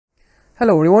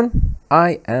Hello everyone,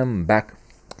 I am back,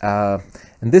 and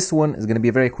this one is going to be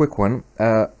a very quick one.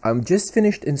 I'm just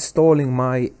finished installing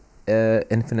my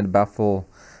Infinite Baffle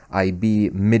IB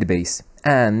mid-bass,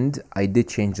 and I did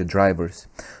change the drivers.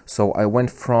 So I went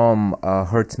from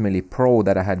Hertz Mille Pro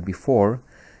that I had before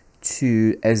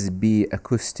to SB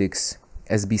Acoustics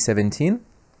SB17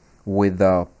 with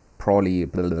probably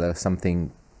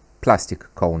something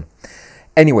plastic cone.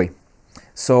 Anyway,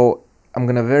 so I'm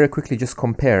gonna very quickly just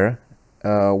compare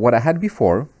what I had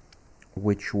before,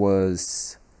 which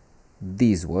was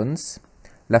these ones,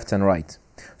 left and right.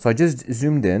 So I just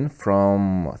zoomed in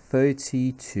from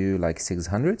 30 to like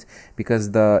 600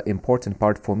 because the important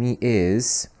part for me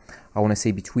is I want to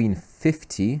say between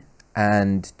 50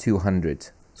 and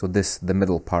 200. So the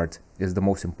middle part is the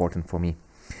most important for me.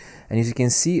 And as you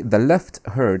can see, the left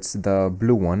Hertz, the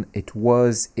blue one, it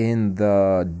was in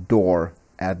the door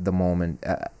at the moment,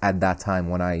 at that time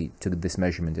when I took this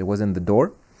measurement. It was in the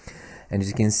door, and as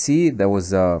you can see, there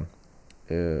was a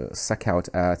suck out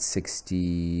at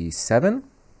 67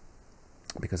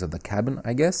 because of the cabin,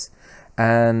 I guess,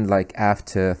 and like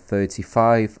after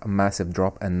 35, a massive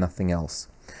drop and nothing else.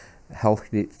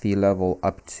 Healthy level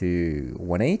up to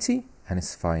 180, and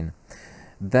it's fine.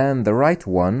 Then the right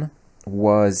one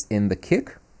was in the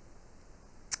kick,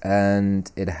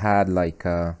 and it had like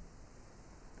a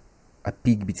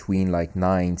peak between like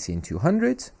 90 and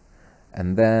 200,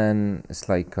 and then it's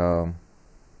like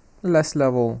less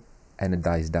level and it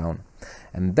dies down.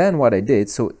 And then what I did,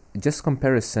 so just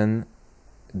comparison,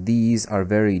 these are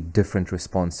very different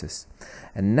responses.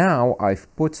 And now I've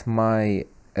put my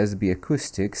SB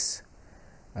Acoustics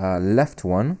left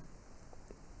one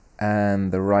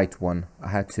and the right one. I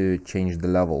had to change the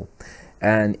level,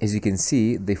 and as you can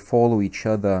see, they follow each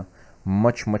other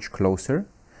much closer.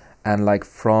 And like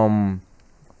from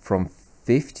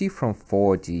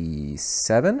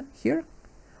 47 here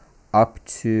up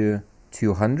to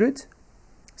 200,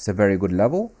 it's a very good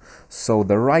level. So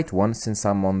the right one, since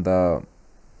I'm on the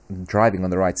driving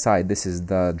on the right side, this is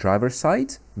the driver's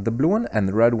side, the blue one, and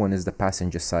the red one is the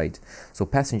passenger side. So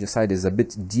passenger side is a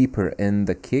bit deeper in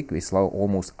the kick, it's like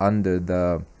almost under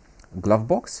the glove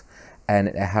box, and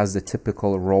it has the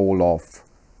typical roll off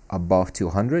above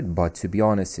 200, but to be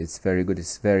honest, it's very good.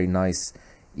 It's very nice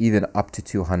even up to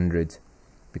 200,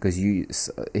 because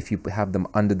if you have them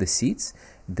under the seats,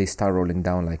 they start rolling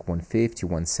down like 150,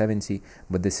 170,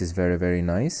 but this is very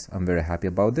nice. I'm very happy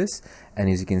about this. And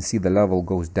as you can see, the level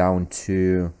goes down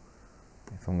to,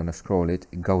 if I'm gonna scroll it,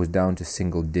 it goes down to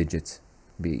single digits.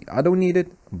 I don't need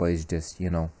it, but it's just, you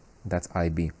know, that's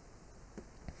IB.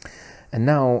 And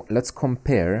now let's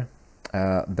compare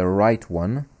the right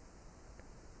one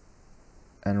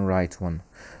and right one.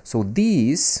 So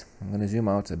these, I'm going to zoom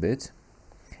out a bit,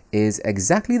 is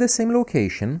exactly the same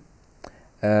location,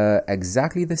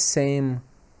 exactly the same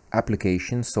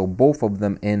application, so both of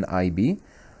them in IB,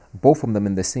 both of them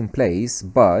in the same place,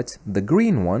 but the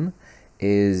green one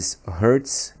is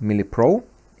Hertz Mille Pro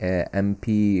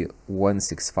MP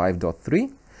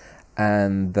 165.3,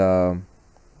 and the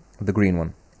green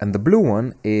one, and the blue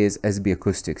one is SB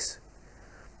Acoustics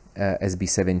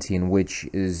SB17, which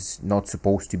is not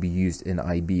supposed to be used in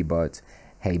IB, but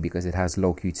hey, because it has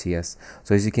low QTS.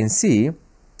 So as you can see,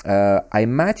 I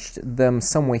matched them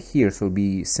somewhere here, so it'll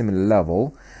be similar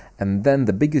level, and then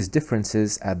the biggest difference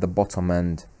is at the bottom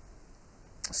end.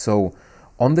 So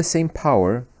on the same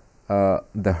power,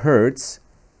 the Hertz,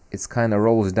 it's kind of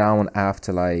rolls down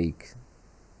after like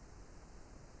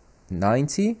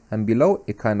 90 and below,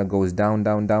 it kind of goes down,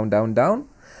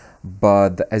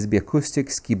 but the SB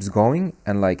Acoustics keeps going,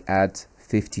 and like at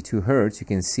 52 Hertz, you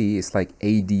can see it's like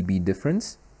 8 dB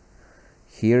difference.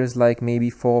 Here is like maybe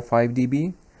 4 or 5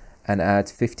 dB, and at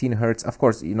 15 Hertz, of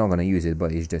course you're not going to use it,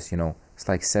 but it's just, you know, it's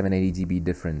like 780 dB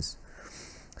difference.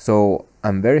 So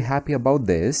I'm very happy about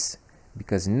this,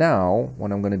 because now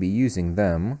when I'm going to be using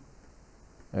them,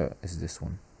 is this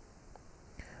one,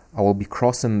 I will be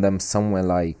crossing them somewhere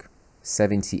like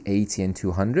 70, 80 and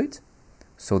 200.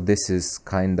 So this is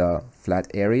kind of flat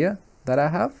area that I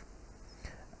have.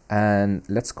 And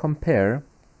let's compare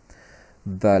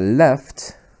the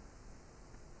left,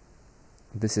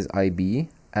 this is IB,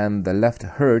 and the left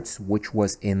Hertz, which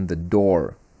was in the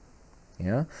door.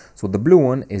 Yeah, so the blue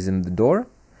one is in the door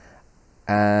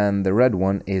and the red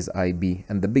one is IB,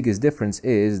 and the biggest difference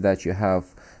is that you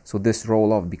have, so this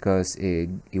roll off because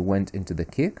it went into the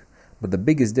kick, but the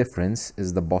biggest difference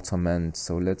is the bottom end.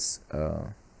 So let's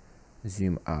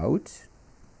zoom out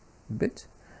a bit,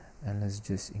 and let's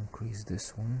just increase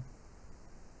this one.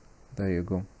 There you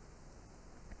go.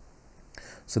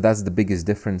 So that's the biggest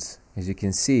difference. As you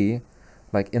can see,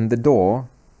 like in the door,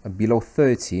 below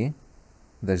 30,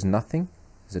 there's nothing,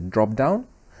 there's a drop down,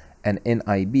 and in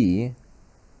IB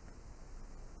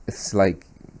it's like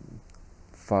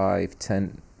 5,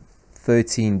 10,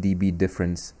 13 dB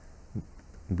difference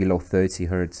below 30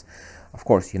 Hertz. Of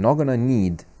course, you're not gonna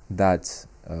need that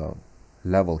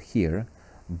level here,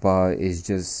 but it's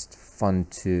just fun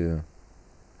to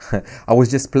I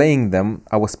was just playing them.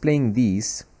 I was playing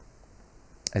these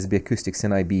SB Acoustics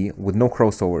in IB with no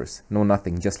crossovers, no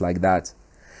nothing, just like that,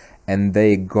 and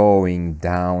they going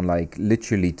down like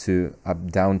literally to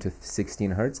down to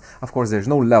 16 Hertz. Of course, there's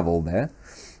no level there,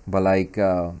 but like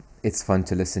it's fun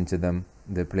to listen to them.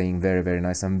 They're playing very, very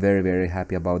nice. I'm very, very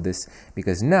happy about this,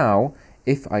 because now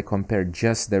if I compare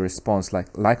just the response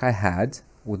like I had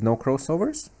with no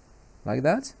crossovers, like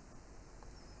that,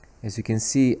 as you can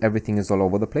see, everything is all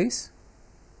over the place,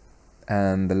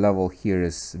 and the level here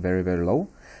is very, very low.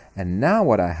 And now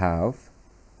what I have,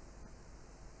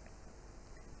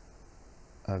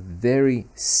 a very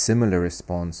similar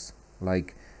response,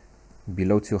 like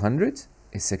below 200,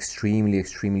 it's extremely,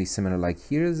 extremely similar. Like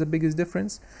here is the biggest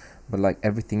difference, but like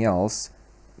everything else,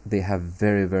 they have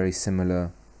very, very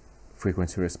similar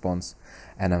frequency response,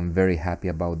 and I'm very happy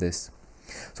about this.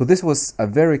 So this was a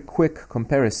very quick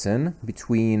comparison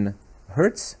between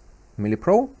Hertz Mille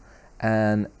Pro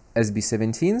and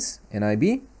SB17s in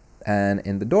IB and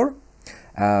in the door.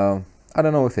 I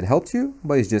don't know if it helped you,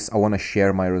 but it's just I want to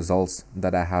share my results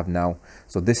that I have now.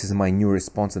 So this is my new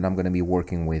response that I'm going to be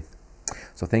working with.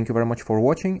 So thank you very much for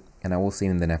watching, and I will see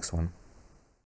you in the next one.